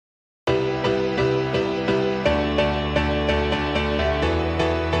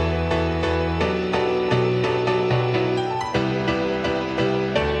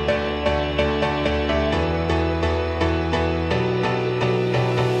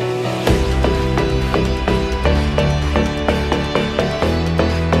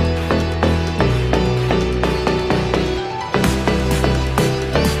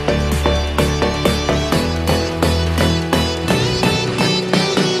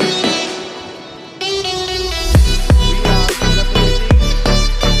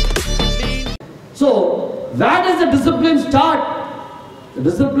The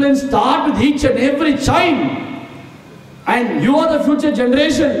discipline starts with each and every child. And you are the future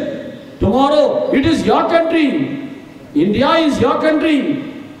generation. Tomorrow, it is your country. India is your country.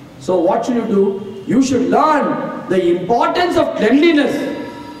 So what should you do? You should learn the importance of cleanliness.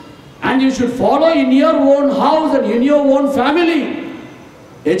 And you should follow in your own house and in your own family.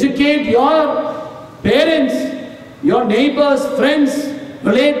 Educate your parents, your neighbors, friends,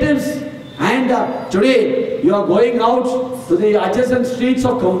 relatives. And today, you are going out to the adjacent streets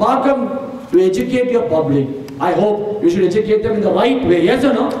of Kumbhakam to educate your public. I hope you should educate them in the right way. Yes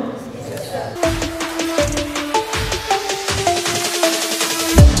or no?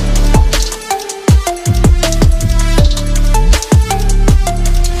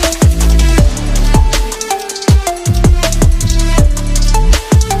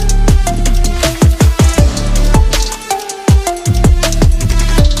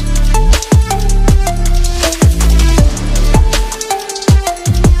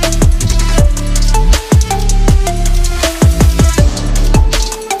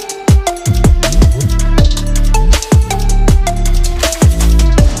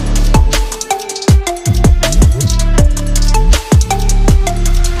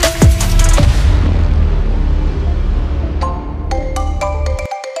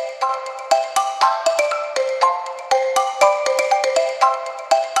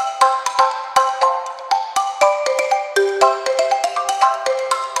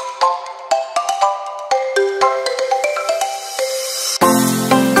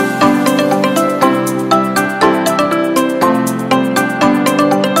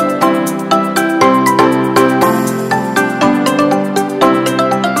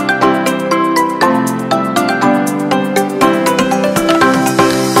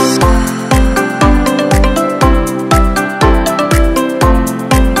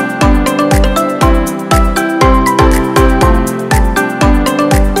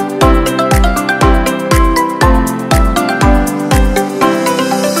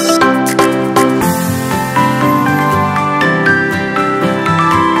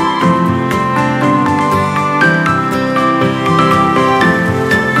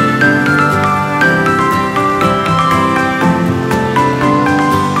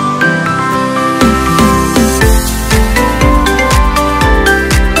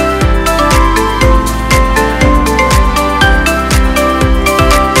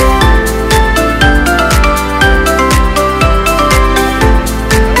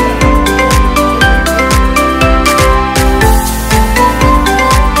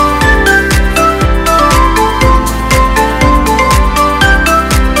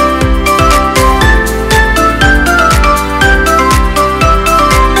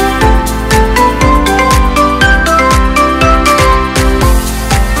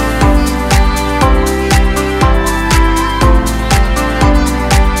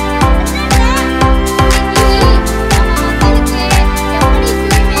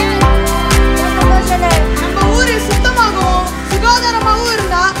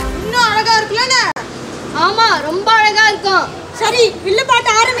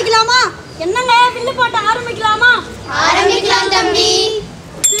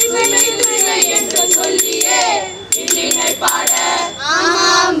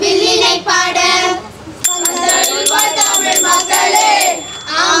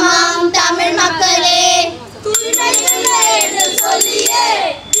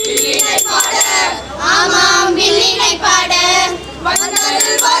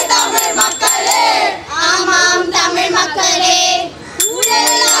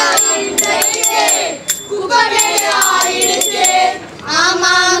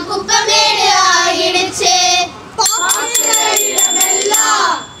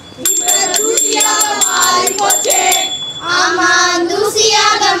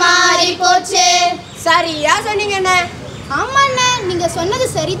 சரியா சொன்னீங்கண்ணே. ஆமாண்ணே, நீங்க சொன்னது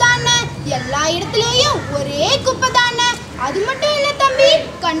சரிதானே. எல்லா இடத்துலயும் ஒரே குப்பை தானே. அது மட்டும் இல்ல தம்பி,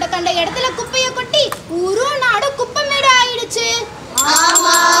 கண்ட கண்ட இடத்துல குப்பைய கொட்டி ஊரும் நாடு குப்பை மேடு ஆயிடுச்சு.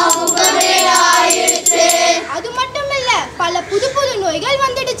 ஆமா, குப்பை மேடு ஆயிடுச்சு. அது மட்டும் இல்ல, பல புது புது நோய்கள்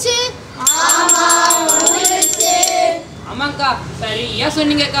வந்துடுச்சு. ஆமா, வந்துடுச்சு. ஆமாக்கா, சரியா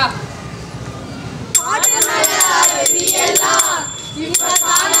சொன்னீங்கக்கா.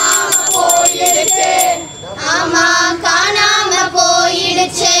 ஆமா, காணாம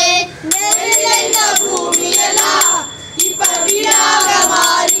போயிடுச்சு. இப்ப வீடாக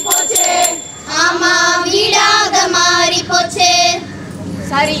மாறி போச்சு. ஆமா, வீடாக மாறி போச்சு.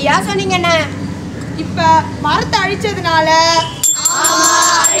 சரியா சொன்னீங்கண்ணே. இப்ப மரத்தை அழிச்சதுனால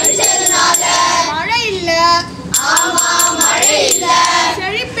மழை இல்ல. ஆமா, மழை இல்ல.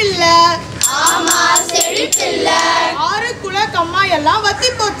 செழிப்பில்ல. ஆமா, செழிப்பில்ல. ஆறு குள கம்மா எல்லாம்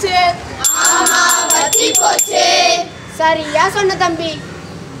போச்சே. சரியா சொன்ன தம்பி.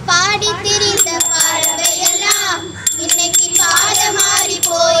 பாடி திரிந்த பறவை எல்லாம் இன்னைக்கு பாட மாறி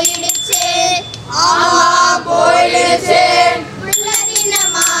போயிடுச்சே. ஆமா போயிடுச்சே. உள்ள தின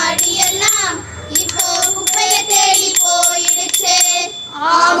மாடி எல்லாம் இப்போ குப்பைய தேடி போயிடுச்சே.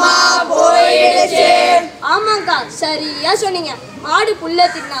 ஆமா போயிடுச்சே. ஆமாக்கா சரியா சொன்னீங்க. மாடு புல்ல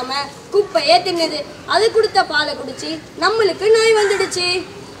தின்னாம குப்பையே தின்னுது. அது கொடுத்த பாலை குடிச்சு நம்மளுக்கு நோய் வந்துடுச்சு.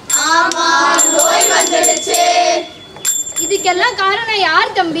 ஆமா நோய் வந்துடுச்சே. இதுக்கெல்லாம் காரணம்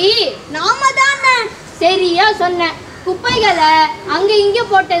யார் தம்பி? நாம தானே. சரியா சொன்ன. குப்பைகளை அங்க இங்க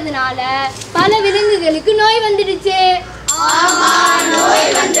போட்டதுனால பல விலங்குகளுக்கு நோய் வந்துடுச்சு. ஆமா நோய்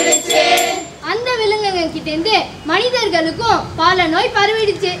வந்துடுச்சு. அந்த விலங்குகள் கிட்ட இருந்து மனிதர்களுக்கும் பல நோய்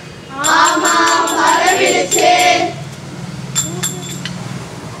பரவிடுச்சு. ஆமா பரவிடுச்சு.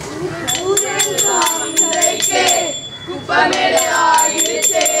 குப்பமேடு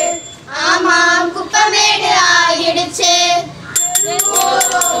ஆயிடுச்சு. ஆமா குப்பமேடு ஆயிடுச்சு.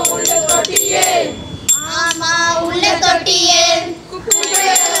 உள்ள தொட்டியே. ஆமா உள்ள தொட்டியே.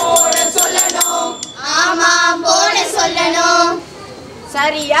 குப்பையை போட சொல்லணும். ஆமா போட சொல்லணும்.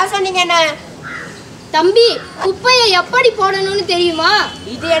 சரியா சொன்னீங்கண்ணே. தம்பி குப்பையை எப்படி போடணும்னு தெரியுமா?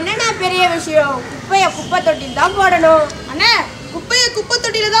 இது என்னன்னா பெரிய விஷயம். குப்பைய குப்பை தொட்டில் தான் போடணும். அண்ணே குப்பையை குப்பை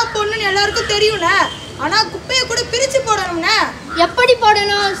தொட்டியில தான் போடணும்னு எல்லாருக்கும் தெரியும்ண்ணே. ஆனா குப்பையை கூட பிரிச்சு போடணும்ண்ணே. எப்படி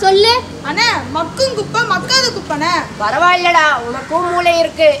போடணும் சொல்லு. அண்ணே மக்கும் குப்பை மக்காத குப்பைண்ணே. பரவாயில்லடா, உனக்கும் மூளை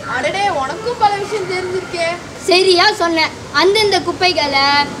இருக்கு. அடடே உனக்கும் பல விஷயம் தெரிஞ்சிருக்கே. சரியா சொன்ன. அந்தந்த குப்பைகளை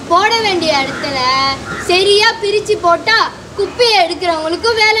போட வேண்டிய இடத்துல சரியா பிரிச்சு போட்டா குப்பையை எடுக்கிறவங்களுக்கு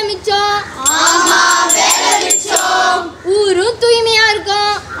வேலை மிச்சம். ஆமா வேலை மிச்சம். ஊரும் தூய்மையா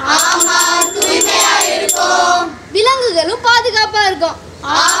இருக்கும். ஆமா தூய்மையா இருக்கும். விலங்குகளும் பாதுகாப்பா இருக்கும்.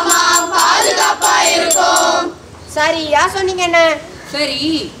 ஆமா பாதுகாப்பா இருக்கும். சரியா சொன்னீங்கண்ணே. சரி,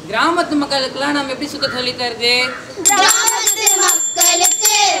 கிராமத்து மக்களுக்கெல்லாம் நம்ம எப்படி சுத்தம் சொல்லி தருது? கிராமத்து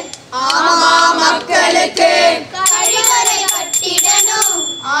மக்களுக்கு. ஆமா மக்களுக்கு. கழிவறை கட்டிடணும்.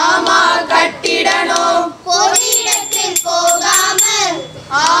 ஆமா கட்டிடணும். பொது இடத்தில் போகாமல்.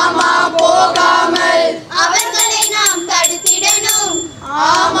 ஆமா போகாமல். அவர்களை நாம் தடுத்திடணும்.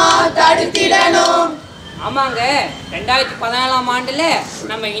 ஆமா தடுத்திடணும். ஆமாங்க, 2014ஆம் ஆண்டுல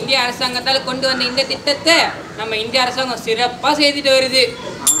நம்ம இந்திய அரசாங்கத்தால் கொண்டு வந்த இந்த திட்டத்தை நம்ம இந்திய அரசாங்கம் சிறப்பா செய்துட்டு வருது.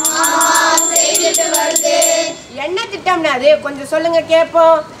 செய்துட்டு வருது. என்ன திட்டம்னா அது கொஞ்சம் சொல்லுங்க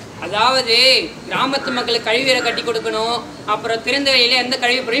கேட்போம். அதாவது கிராமத்து மக்களுக்கு கழிவறை கட்டி கொடுக்கணும். அப்புறம் திறந்த வெளியில எந்த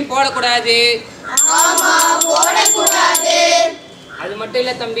கழிவு பொருளையும் போடக்கூடாது. ஆமா போடக்கூடாது. அது மட்டும்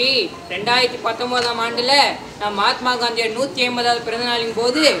இல்ல தம்பி, 2019ஆம் ஆண்டுல நம்ம மகாத்மா காந்தியோட 150வது பிறந்த நாளின்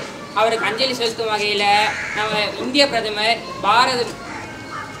போது அவருக்கு அஞ்சலி செலுத்தும் வகையில நம்ம இந்திய பிரதமர்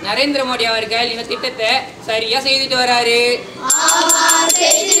நரேந்திர மோடி அவர்கள் இந்த திட்டத்தை சரியா செய்துட்டு வராரு. ஆமா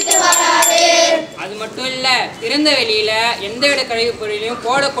செய்துட்டு வராரு. அது மட்டும் இல்ல, திறந்த வெளியில எந்த விட கழிவு பொருளையும்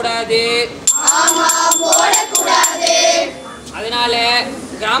போடக்கூடாது. ஆமா போடக்கூடாது. அதனால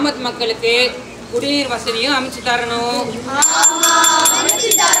கிராமத்து மக்களுக்கு குடிநீர் வசதியும் அமைச்சு தரணும். ஆமா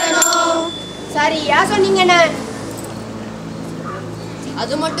அமைச்சு தரணும். சரியா சொன்னீங்கண்ணே.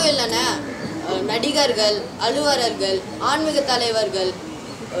 அது மட்டும் இல்லைண்ணே, நடிகர்கள், அலுவலர்கள், ஆன்மீக தலைவர்கள்,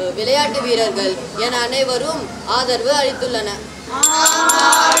 விளையாட்டு வீரர்கள் என அனைவரும் ஆதரவு அளித்துள்ளனர்.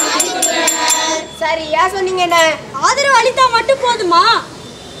 சரியா சொன்னீங்கண்ணே. ஆதரவு அளித்தா மட்டும் போதுமா?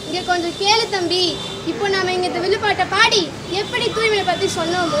 இங்க கொஞ்சம் கேளு தம்பி. இப்போ நாம இங்க இந்த விழுப்பாட்டை பாடி எப்படி தூய்மையை பத்தி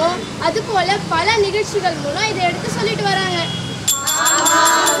சொன்னோமோ அது போல பல நிகழ்ச்சிகள் மூலம் இதை எடுத்து சொல்லிட்டு வராங்க.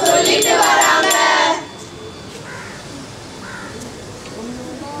 சொல்லிட்டு வராங்க.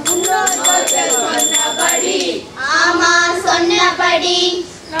 ஆமா சொன்னபடி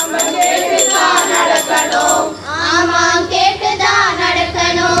நம்ம கேட்டுதான் நடக்கணும். ஆமா கேட்டுதான்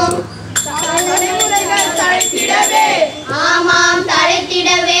நடக்கணும். தலைமுறைகள் தழைத்திடவே ஆமாம்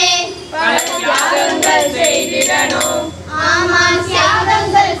தழைத்திடவே பல தியாகங்கள் செய்திடணும். ஆமா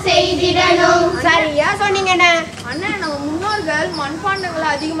தியாகங்கள் செய்திடணும். சரியா சொன்னீங்கண்ணே. அண்ணா நம்ம முன்னோர்கள் மண்பாண்டங்களை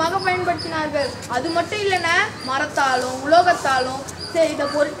அதிகமாக பயன்படுத்தினார்கள். அது மட்டும் இல்லைன்னா மரத்தாலும் உலோகத்தாலும் செய்த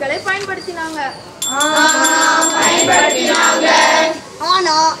பொருட்களை பயன்படுத்தினாங்க.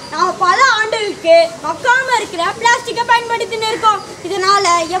 ஆனா நாம பல ஆண்டுகளுக்கு மக்காம இருக்கிற பிளாஸ்டிக்கை பயன்படுத்தின்னு இருக்கோம். இதனால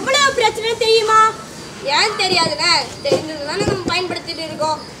எவ்வளவு பிரச்சனை தெரியுமா? ஏன் தெரியாதுண்ணே, தெரிஞ்சதுதானே நம்ம பயன்படுத்திட்டு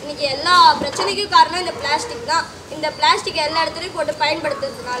இருக்கோம். இன்னைக்கு எல்லா பிரச்சனைக்கும் காரணம் இந்த பிளாஸ்டிக் தான். இந்த பிளாஸ்டிக் எல்லா இடத்துலையும் போட்டு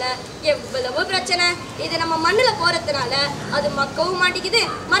பயன்படுத்துறதுனால எவ்வளவு பிரச்சனை. இது நம்ம மண்ணில் போறதுனால அது மக்கவும் மாட்டேங்குது,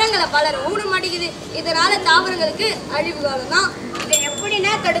 மரங்களை வளரவும் விட மாட்டேங்குது. இதனால தாவரங்களுக்கு அழிவு காலம் தான். இதை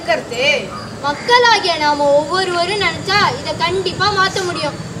எப்படின்னா தடுக்கிறது? மக்களாகிய நாம ஒவ்வொருவரும் நினைச்சா இதை கண்டிப்பா மாத்த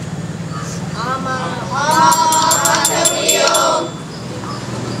முடியும். ஆமா ஆமா மாத்த முடியும்.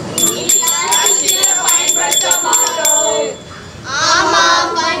 பயன்படுத்த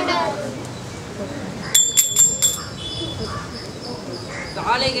ஆமாம் கண்டோம்.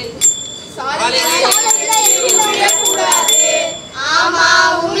 சாலைகள் ஆமா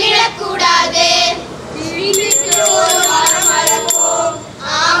உமிழக்கூடாது.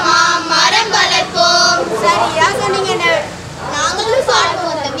 ஆமா மரம் வளர்ப்போம். சரியா சொன்னீங்க. நாங்களும்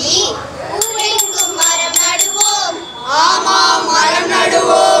பாடுவோம் தம்பி. பூவெங்கும் மரம் நடுவோம். ஆமா மரம்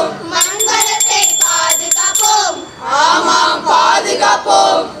நடுவோம். மண் வளத்தை பாதுகாப்போம். ஆமாம்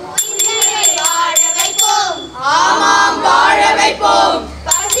பாதுகாப்போம். உயிர்களை வாழ வைப்போம். ஆமாம் வாழ வைப்போம்.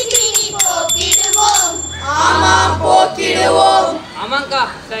 பசிப்பினி போக்கிடுவோம். ஆமாம் போக்கிடுவோம். ஆமாங்கக்கா,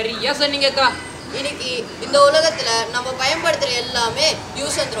 சரியா சொன்னீங்கக்கா. இன்னைக்கு இந்த உலகத்துல நம்ம பயன்படுத்துற எல்லாமே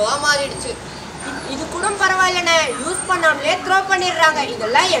யூஸ் அண்ட் த்ரோவா மாறிடுச்சு. இது கூட பரவாயில்லண்ணே, யூஸ் பண்ணாமலே த்ரோ பண்ணிடுறாங்க.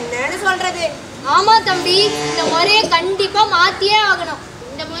 இதெல்லாம் என்னன்னு சொல்றது? ஆமா தம்பி, இந்த முறையை கண்டிப்பா மாத்தியே ஆகணும்.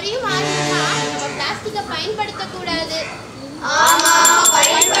 இந்த முறையும் மாறினா நம்ம பிளாஸ்டிக்கை பயன்படுத்தக்கூடாது. ஆமா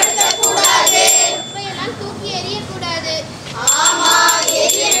பயன்படுத்தக்கூடாது. குப்பையெல்லாம் தூக்கி எறியக்கூடாது. ஆமா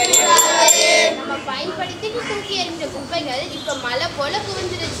எரியக்கூடாது. நம்ம பயன்படுத்தி தூக்கி எறிஞ்ச குப்பைகள் இப்ப மலை போல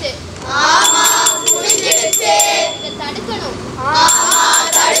குவிஞ்சிருச்சு. ஆமா குவிஞ்சிருச்சு. இதை தடுக்கணும். ஆமா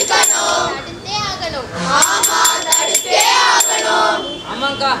தடுக்கணும். தடுத்தே ஆகணும். ஆமா தடுத்தே ஆகணும்.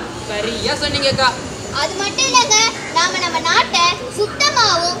 ஆமாங்கக்கா, சரியா சொன்னீங்கக்கா. அது மட்டும் இல்லைங்க, நாம நம்ம நாட்டை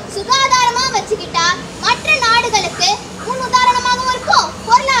சுத்தமாவும் சுகாதாரமா வச்சுக்கிட்டா மற்ற நாடுகளுக்கு முன் உதாரணமாகவும் இருப்போம்,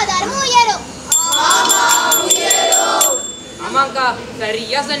 பொருளாதாரமும் உயரும். ஆமா உயரும். ஆமாங்கக்கா,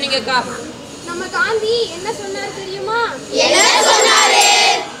 சரியா சொன்னீங்கக்கா. நம்ம காந்தி என்ன சொன்னார் தெரியுமா? என்ன சொன்னாரு?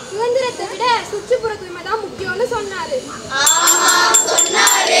 சுதந்திரத்தை விட சுற்றுப்புற தூய்மை தான் முக்கியம்னு சொன்னாரு. ஆமா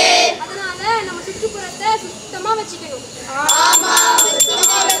சொன்னாரு. அதனால நம்ம சுற்றுப்புறத்தை சுத்தமா வச்சுக்கணும். ஆமா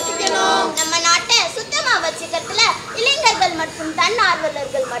சுத்தமா வச்சுக்கணும். நம்ம நாட்டை சுத்தமா வச்சுக்கிறதுல இளைஞர்கள் மற்றும்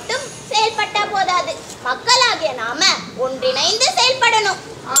தன்னார்வலர்கள் மட்டும் செயல்பட்டா போதாது, மக்களாகிய நாம ஒன்றிணைந்து செயல்படணும்.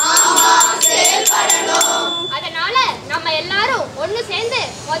 ஆமா செயல்படணும். அதனால நம்ம எல்லாரும் ஒண்ணு சேர்ந்து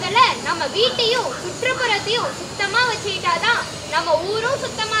முதல்ல நம்ம வீட்டையும் சுற்றுப்புறத்தையும் சுத்தமா வச்சுக்கிட்டாதான் நம்ம ஊரும்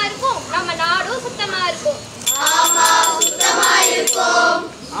சுத்தமா இருக்கும், நம்ம நாடும் சுத்தமா இருக்கும். ஆமா சுத்தமா இருக்கும்.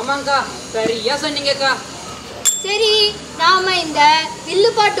 ஆமாங்கக்கா, சரியா சொன்னீங்கக்கா. சரி, நாம இந்த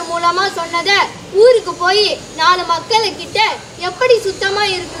வில்லுப்பாட்டு மூலமா சொன்னதை ஊருக்கு போய் 4 மக்களுக்கிட்ட எப்படி சுத்தமா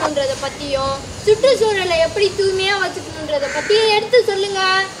இருக்கணும்ன்றத பத்தியும் சுற்றுச்சூழலை எப்படி தூய்மையா வச்சுக்கணும்ன்றத பத்தியும் எடுத்து சொல்லுங்க.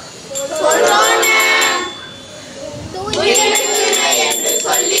 என்று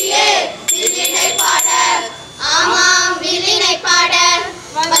சொல்லியே வில்லினை பாட. ஆமாம் வில்லினை பாட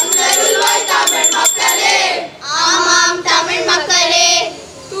வந்தருள்வாய் தமிழ் மக்களே. ஆமாம் தமிழ் மக்களே.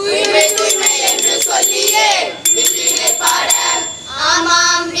 தூய்மை தூய்மை என்று சொல்லியே வில்லினை பாட.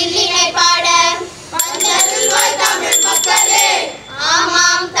 ஆமாம் வில்லினை பாட வந்தருள்வாய் தமிழ் மக்களே.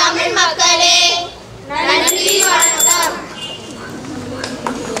 ஆமாம் தமிழ் மக்களே. நன்றி வணக்கம்.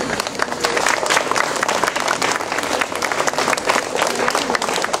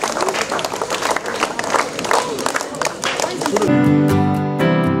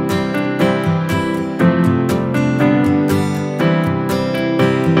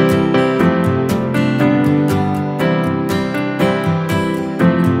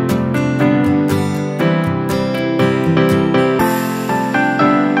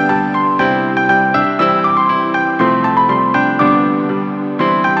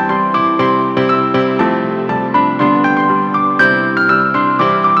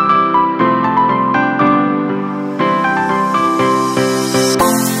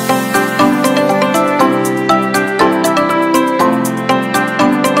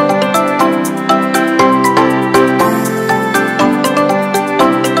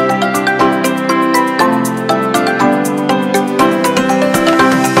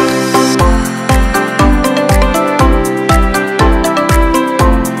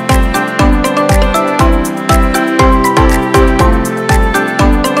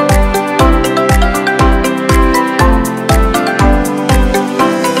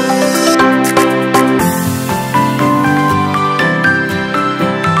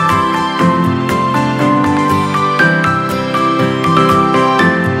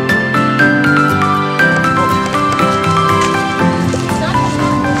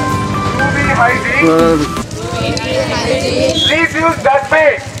 Please use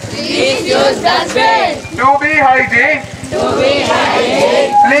dustbin. Please use dustbin. To be hygiene. To be hygiene.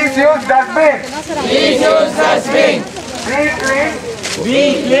 Please use dustbin. Please use dustbin. Be clean. Be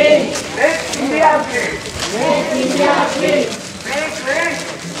clean. Make India clean. Make India clean. Be clean.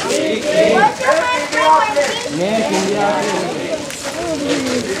 Be clean. Make India clean.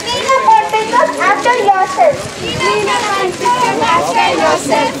 Clean up and pick up after yourself. Clean up and pick up after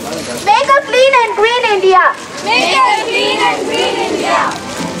yourself. Make a clean and green India. Make a clean and green India.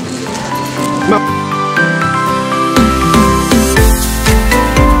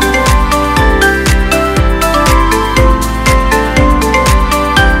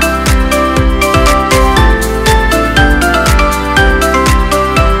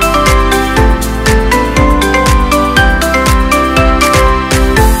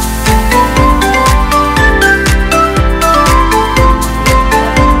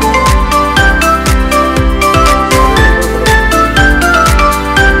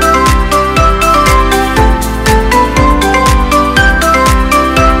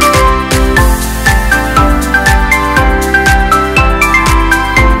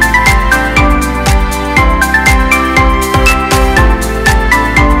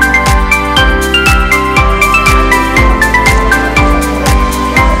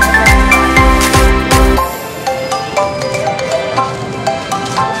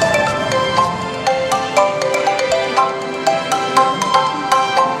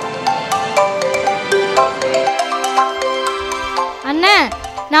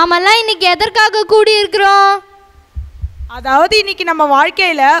 நாமெல்லாம் இன்னைக்கு எதற்காக கூடி இருக்கிறோம்? அதாவது இன்னைக்கு நம்ம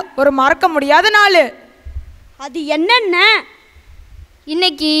வாழ்க்கையில ஒரு மறக்க முடியாத நாள். அது என்னென்ன?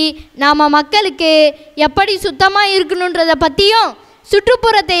 இன்னைக்கு நாம மக்களுக்கு எப்படி சுத்தமா இருக்கணுன்றத பத்தியும்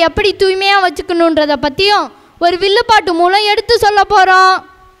சுற்றுப்புறத்தை எப்படி தூய்மையா வச்சுக்கணுன்றத பத்தியும் ஒரு வில்லுப்பாட்டு மூலம் எடுத்து சொல்ல போறோம்.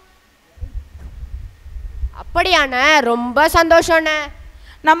 அப்படியான ரொம்ப சந்தோஷம்ண்ணே.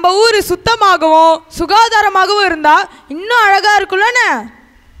 நம்ம ஊர் சுத்தமாகவும் சுகாதாரமாகவும் இருந்தா இன்னும் அழகா இருக்கும்லண்ணே.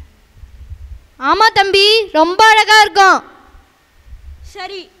 ஆமா தம்பி, ரொம்ப அழகா இருக்கும்.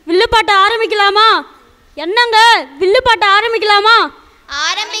 சரி, வில்லுப்பாட்ட ஆரம்பிக்கலாமா? என்னங்க, வில்லுப்பாட்ட ஆரம்பிக்கலாமா?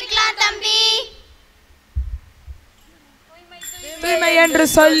 ஆரம்பிக்கலாம் தம்பி. தூய்மை என்று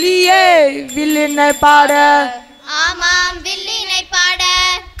சொல்லியே வில்லினை பாட, ஆமாம் வில்லினை பாட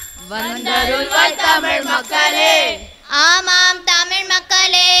வந்தருள்வாய் தமிழ் மக்களே, ஆமாம் தமிழ்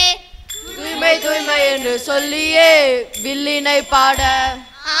மக்களே. தூய்மை தூய்மை என்று சொல்லியே வில்லினை பாட,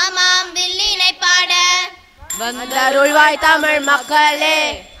 ஆமாம் வில்லினை பாட வந்தருள்வாய் தமிழ் மக்களே,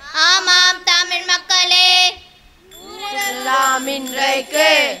 ஆமாம் தமிழ் மக்களே. எல்லாம் இன்றைக்கு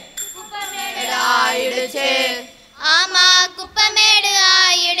ஆயிடுச்சு, ஆமா குப்பமேடு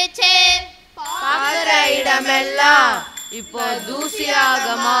ஆயிடுச்சு. பார்க்கிற இடமெல்லாம் இப்போ தூசியாக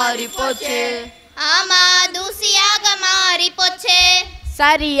மாறி போச்சு. ஆமா தூசியாக மாறி போச்சு.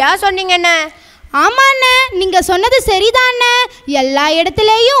 சரியா சொன்னீங்கண்ணே. ஆமாண்ணே, நீங்க சொன்னது சரிதாண்ணே. எல்லா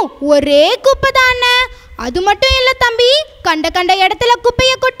இடத்துலயும் ஒரே குப்பை தானே. அது மட்டும் இல்ல தம்பி, கண்ட கண்ட இடத்துல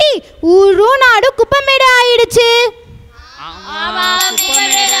குப்பைய கொட்டி ஊரும் நாடு குப்பமேடு ஆயிடுச்சு.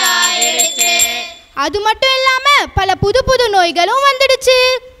 அது மட்டும் இல்லாம பல புது புது நோய்களும் வந்துடுச்சு.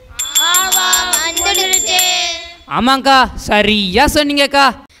 ஆமாங்கா, சரியா சொன்னீங்கக்கா.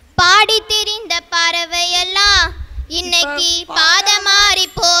 பாடி திரிந்த பறவை எல்லாம் இன்னைக்கு பாத மாறி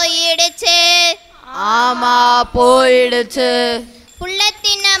போயிடுச்சு. ஆமா போயிடுச்சு.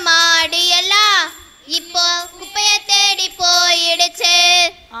 புள்ளத்தின மாடு எல்லாம் இப்போ குப்பைய தேடி போயிடுச்சு.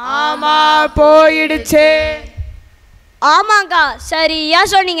 ஆமா போயிடுச்சு. ஆமாங்கா, சரியா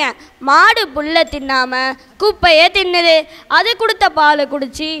சொன்னீங்க. மாடு புல்ல தின்னாம குப்பையை தின்னுது. அது கொடுத்த பாலை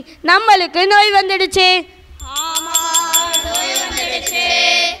குடிச்சு நம்மளுக்கு நோய் வந்துடுச்சு.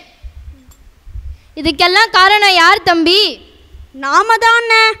 இதுக்கெல்லாம் காரணம் யார் தம்பி? நாம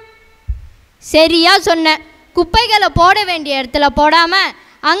தானே. சரியா சொன்ன. குப்பைகளை போட வேண்டிய இடத்துல போடாம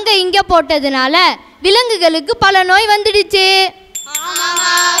அங்க இங்க போட்டதுனால விலங்குகளுக்கு பல நோய் வந்துடுச்சு.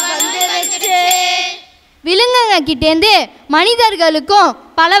 விலங்குங்க கிட்டேந்து மனிதர்களுக்கும்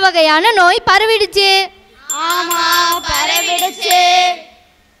பல வகையான நோய் பரவிடுச்சு.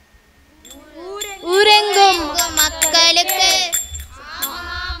 ஊரெங்கும் மக்களுக்கு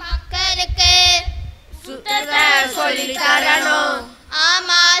சுத்தத்தை சொல்லி தரணும்.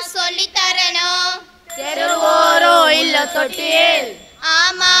 ஆமா சொல்லி தரணும். தெருவோரம் இல்ல தொட்டியில்,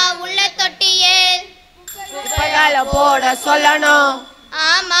 ஆமா உள்ள தொட்டியில் குப்பைகளை போட சொல்லணும்.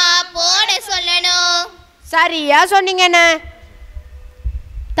 ஆமா போட சொல்லணும். சரியா சொன்னீங்கண்ணே.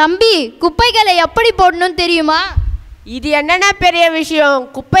 தம்பி, குப்பைகளை எப்படி போடணும் தெரியுமா? இது என்னென்ன பெரிய விஷயம்,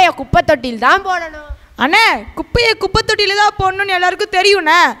 குப்பைய குப்பை தொட்டில் தான் போடணும். அண்ணே, குப்பையை குப்பை தொட்டியில தான் போடணும்னு எல்லாருக்கும்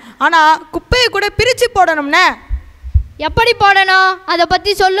தெரியும்ண்ணே. ஆனால் குப்பையை கூட பிரித்து போடணும்ண்ணே. எப்படி போடணும் அதை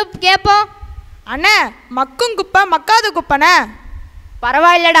பற்றி சொல்லு கேட்போம். அண்ணே, மக்கும் குப்பை மக்காத குப்பைண்ணே.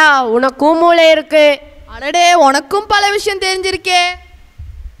 பரவாயில்லடா, உனக்கும் மூளை இருக்கு. அடடே, உனக்கும் பல விஷயம் தெரிஞ்சிருக்கே.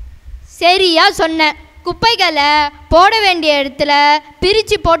 சரியா சொன்ன. குப்பைகளை போட வேண்டிய இடத்துல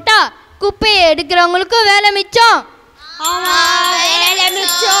பிரித்து போட்டால் குப்பையை எடுக்கிறவங்களுக்கும் வேலை மிச்சம்.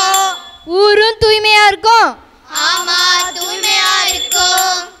 ஊரும் தூய்மையாக இருக்கும். ஆமா தூய்மையா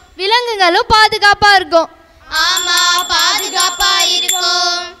இருக்கும். விலங்குகளும் பாதுகாப்பாக இருக்கும். ஆமா பாதுகாப்பா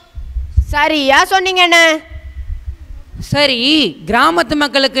இருக்கும். சரியா சொன்னீங்கண்ணே. சரி, கிராமத்து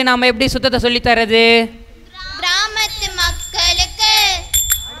மக்களுக்கு நாம எப்படி சுத்தத்தை சொல்லித் தரது? கிராமத்து மக்களுக்கு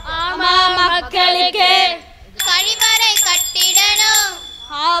ஆமா மக்களுக்கு கழிவறை கட்டிடணும்.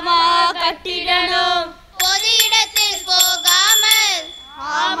 ஆமா கட்டிடணும். பொது இடத்தில் போகாமல்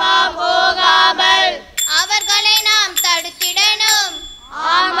ஆமா போகாமல் அவர்களை நாம் தடுத்திடணும்.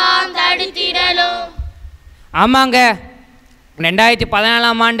 ஆமாம் தடுத்திடணும். ஆமாங்க,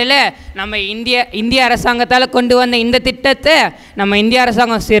 2014ஆம் ஆண்டில் நம்ம இந்திய அரசாங்கத்தால் கொண்டு வந்த இந்த திட்டத்தை நம்ம இந்திய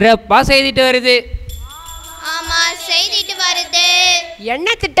அரசாங்கம் சிறப்பாக செய்துட்டு வருது. ஆமா செய்துட்டு வருது. என்ன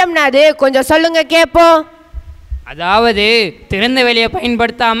திட்டம்னா அது கொஞ்சம் சொல்லுங்க கேட்போம். அதாவது திறந்த வெளியை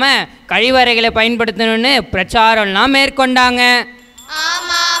பயன்படுத்தாமல் கழிவறைகளை பயன்படுத்தணும்னு பிரச்சாரம்லாம் மேற்கொண்டாங்க.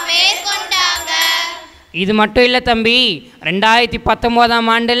 ஆமா மேற்கொண்டாங்க. இது மட்டும் இல்லை தம்பி, 2019ஆம்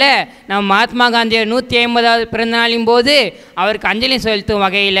ஆண்டில் நம்ம மகாத்மா காந்தியோட 150வது பிறந்தநாளின் போது அவருக்கு அஞ்சலி செலுத்தும்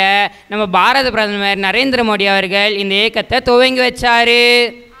வகையில் நம்ம பாரத பிரதமர் நரேந்திர மோடி அவர்கள் இந்த இயக்கத்தை துவங்கி வச்சாரு.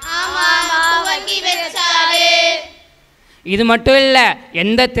 இது மட்டும் இல்லை,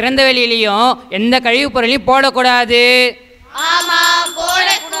 எந்த திறந்த வெளியிலையும் எந்த கழிவுப் பொருளையும் போடக்கூடாது.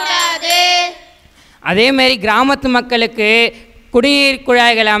 அதேமாரி கிராமத்து மக்களுக்கு குடிநீர்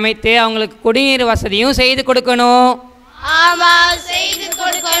குழாய்களை அமைத்து அவங்களுக்கு குடிநீர் வசதியும் செய்து கொடுக்கணும்.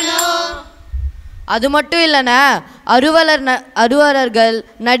 அது மட்டும் இல்லைண்ணா, அலுவலர்கள்,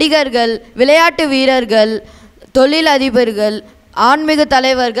 நடிகர்கள், விளையாட்டு வீரர்கள், தொழிலதிபர்கள், ஆன்மீக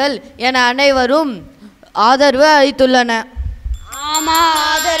தலைவர்கள் என அனைவரும் ஆதரவு அளித்துள்ளன.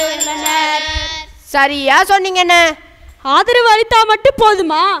 சரியா சொன்னீங்கண்ணே. ஆதரவு அளித்தா மட்டும்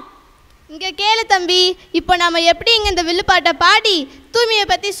போதுமா? இங்கே கேளு தம்பி, இப்போ நம்ம எப்படி இங்கே இந்த வில்லுப்பாட்டை பாடி தூய்மையை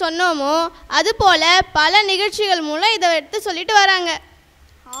பற்றி சொன்னோமோ அதுபோல் பல நிகழ்ச்சிகள் மூலம் இதை எடுத்து சொல்லிட்டு வராங்க.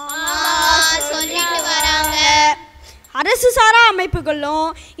 அரசு சாரா அமைப்புகளும்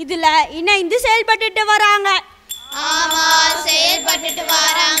இதில் இணைந்து செயல்பட்டுட்டு வராங்க.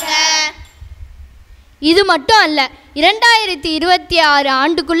 இது மட்டும் அல்ல, 2026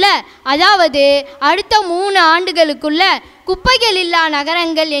 ஆண்டுக்குள்ள, அதாவது அடுத்த 3 ஆண்டுகளுக்குள்ள குப்பைகள் இல்லா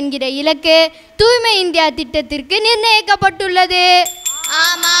நகரங்கள் என்கிற இலக்கு தூய்மை இந்தியா திட்டத்திற்கு நிர்ணயிக்கப்பட்டுள்ளது.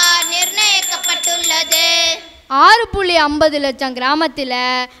 6.50 லட்சம் கிராமத்தில்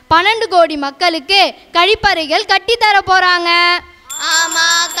 12 கோடி மக்களுக்கு கழிப்பறைகள் கட்டித்தர போறாங்க.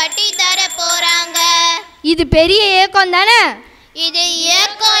 இது பெரிய இயக்கம் தானே? இது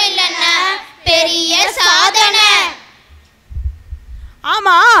இயக்கம் இல்லைன்னா பெரிய சாதனை.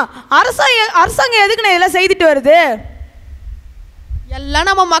 ஆமா, அரசாங்கம் எதுக்குண்ணே இதெல்லாம் செய்துட்டு வருது? எல்லாம்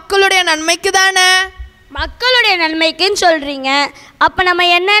நம்ம மக்களுடைய நன்மைக்கு தானே. மக்களுடைய நன்மைக்குன்னு சொல்றீங்க, அப்ப நம்ம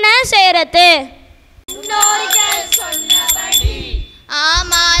என்னென்ன செய்யறது?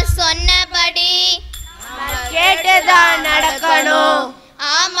 சொன்னபடி கேட்டுதான் நடக்கணும்.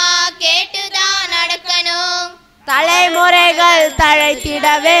 கேட்டுதான் நடக்கணும். தலைமுறைகள்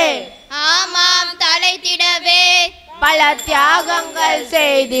தழைத்திடவே தலைத்திடவே பல தியாகங்கள்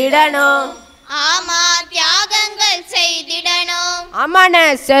செய்திடணும். தியாகங்கள் செய்திடணும். ஆமாண்ணே,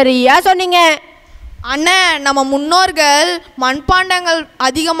 சரியா சொன்னீங்க. அண்ணே, நம்ம முன்னோர்கள் மண்பாண்டங்கள்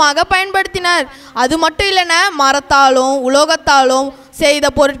அதிகமாக பயன்படுத்தினர். அது மட்டும் இல்லைண்ணே, மரத்தாலும் உலோகத்தாலும் செய்த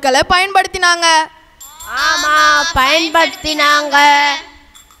பொருட்களை பயன்படுத்தினாங்க. பயன்படுத்தினாங்க.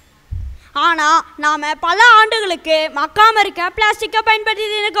 ஆனா நாம பல ஆண்டுகளுக்கு மக்காம இருக்க பிளாஸ்டிக்கை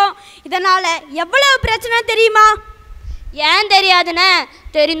பயன்படுத்தி இருக்கோம். இதனால எவ்வளவு பிரச்சனை தெரியுமா? ஏன் தெரியாதுன்னு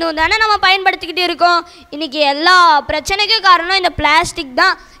தெரிந்தும் தானே நம்ம பயன்படுத்திக்கிட்டு இருக்கோம். இன்னைக்கு எல்லா பிரச்சனைக்கும் காரணம் இந்த பிளாஸ்டிக்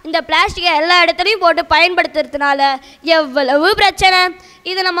தான். இந்த பிளாஸ்டிக்கை எல்லா இடத்துலையும் போட்டு பயன்படுத்துறதுனால எவ்வளவு பிரச்சனை.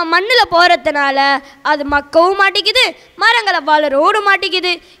 இது நம்ம மண்ணில் போகிறதுனால அது மக்கவும் மாட்டிக்குது, மரங்களை வளரவும்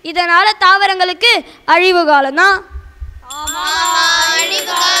மாட்டிக்குது. இதனால் தாவரங்களுக்கு அழிவு காலம்தான்.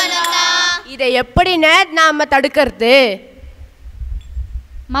 இதை எப்படின்னு நாம தடுக்கிறது?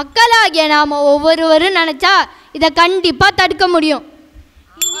 மக்களாகிய நாம் ஒவ்வொருவரும் நினச்சா இதை கண்டிப்பாக தடுக்க முடியும்.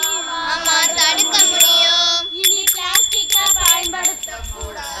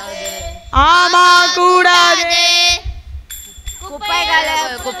 ஆமா, கூடாது. குப்பைகளை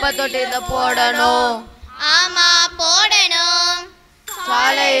குப்பை தொட்டியில போடணும். போடணும்.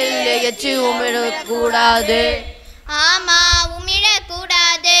 சாலையில் எச்சி உமிழக்கூடாது.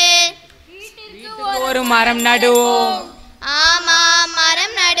 உமிழக்கூடாது. ஒரு மரம் நடுவோம்.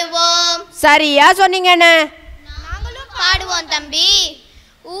 மரம் நடுவோம். சரியா சொன்னீங்கண்ணே. நாங்களும் பாடுவோம் தம்பி.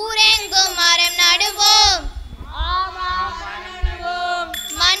 ஊரெங்கும் மரம் நடுவோம்.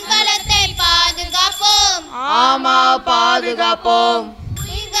 மண் வளத்தை பாதுகாப்போம். பாதுகாப்போம்.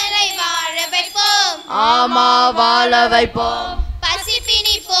 உயிர்களை வாழ வைப்போம். வாழ வைப்போம்.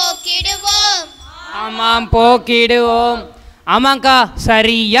 பசிப்பினி போக்கிடுவோம். ஆமாம் போக்கிடுவோம். ஆமாங்க்கா,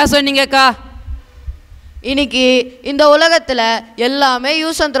 சரியா சொன்னீங்கக்கா. இன்னைக்கு இந்த உலகத்தில் எல்லாமே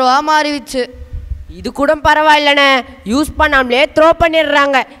யூஸ் அண்ட் த்ரோவாக மாறிடுச்சு. இது கூட பரவாயில்லண்ணே, யூஸ் பண்ணாமலே த்ரோ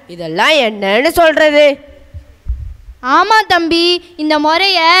பண்ணிடுறாங்க. இதெல்லாம் என்னன்னு சொல்றது? ஆமாம் தம்பி, இந்த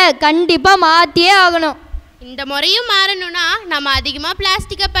முறையை கண்டிப்பாக மாற்றியே ஆகணும். இந்த முறையும் மாறணும்னா நம்ம அதிகமாக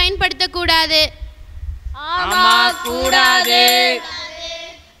பிளாஸ்டிக்கை பயன்படுத்தக்கூடாது. ஆமாம், கூடாது.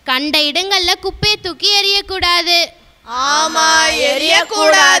 கண்ட இடங்களில் குப்பையை தூக்கி எறியக்கூடாது. ஆமா,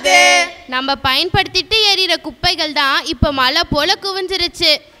 எரியக்கூடாது. நம்ம பயன்படுத்திட்டு எறிகிற குப்பைகள் தான் இப்போ மழை போல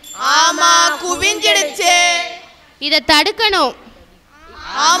குவிஞ்சிருச்சு. ஆமா, குவிஞ்சிடுச்சு. இதை தடுக்கணும்.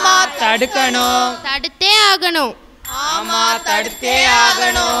 ஆமா, தடுக்கணும். தடுத்தே ஆகணும். ஆமா, தடுத்தே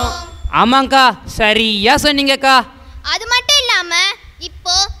ஆகணும். ஆமாங்க்கா, சரியா சொன்னீங்கக்கா. அது மட்டும் இல்லாம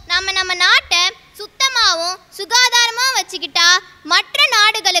இப்போ நம்ம நாட்டை சுத்தமாகவும் சுகாதாரமாக வச்சுக்கிட்டா மற்ற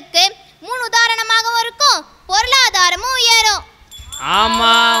நாடுகளுக்கு முன் உதாரணமாகவும் இருக்கும், பொருளாதாரமும் உயரும்.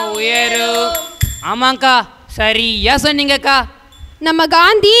 ஆமா, உயரும். ஆமாங்க்கா, சரியா சொன்னீங்கக்கா. நம்ம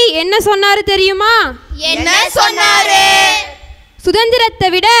காந்தி என்ன சொன்னாரு தெரியுமா? என்ன சொன்னாரு? சுதந்திரத்தை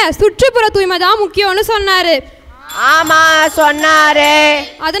விட சுற்றுப்புற தூய்மை தான் முக்கியம்னு சொன்னாரு. ஆமா, சொன்னாரு.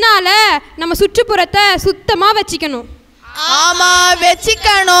 அதனால நம்ம சுற்றுப்புறத்தை சுத்தமா வச்சுக்கணும். ஆமா,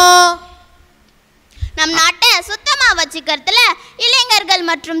 வச்சுக்கணும். நம் நாட்டை சுத்தமா வச்சுக்கிறதுல இளைஞர்கள்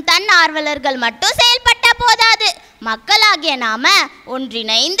மற்றும் தன்னார்வலர்கள் மட்டும் செயல்பட்டா போதாது, மக்களாகிய நாம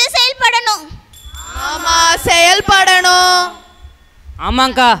ஒன்றிணைந்து செயல்படணும். ஆமா, செயல்படணும்.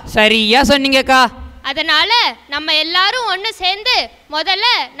 ஆமாங்க்கா, சரியா சொன்னீங்கக்கா. அதனால நம்ம எல்லாரும் ஒன்று சேர்ந்து முதல்ல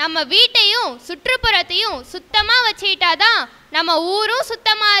நம்ம வீட்டையும் சுற்றுப்புறத்தையும் சுத்தமாக வச்சுக்கிட்டாதான் நம்ம ஊரும்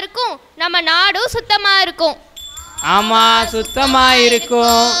சுத்தமாக இருக்கும், நம்ம நாடும் சுத்தமாக இருக்கும். ஆமா, சுத்தமா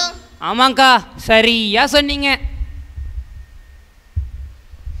இருக்கும். ஆமாங்க்கா, சரியா சொன்னீங்க.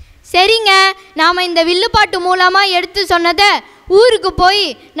 சரிங்க, நாம் இந்த வில்லுப்பாட்டு மூலமாக எடுத்து சொன்னதை ஊருக்கு போய்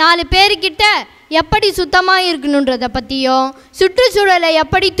 4 பேருக்கிட்ட எப்படி சுத்தமாக இருக்கணுன்றதை பற்றியும் சுற்றுச்சூழலை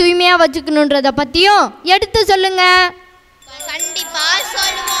எப்படி தூய்மையாக வச்சுக்கணுன்றதை பற்றியும் எடுத்து சொல்லுங்க. கண்டிப்பா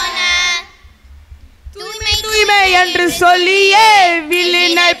சொல்லுவோம். தூய்மை என்று சொல்லியே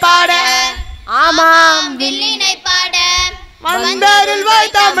வில்லினை பாட. ஆமாம், வில்லினை பாட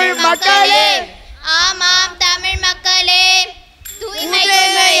வந்தருள்வாய் தமிழ் மக்களே. ஆமாம், தமிழ் மக்களே. தூய்மை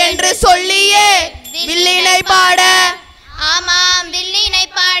என்று சொல்லியே வில்லினை பாட. ஆமாம், வில்லினை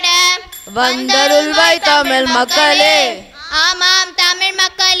பாட வந்தருள்வாய் தமிழ் மக்களே. ஆமாம், தமிழ்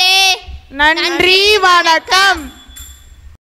மக்களே. நன்றி, வணக்கம்.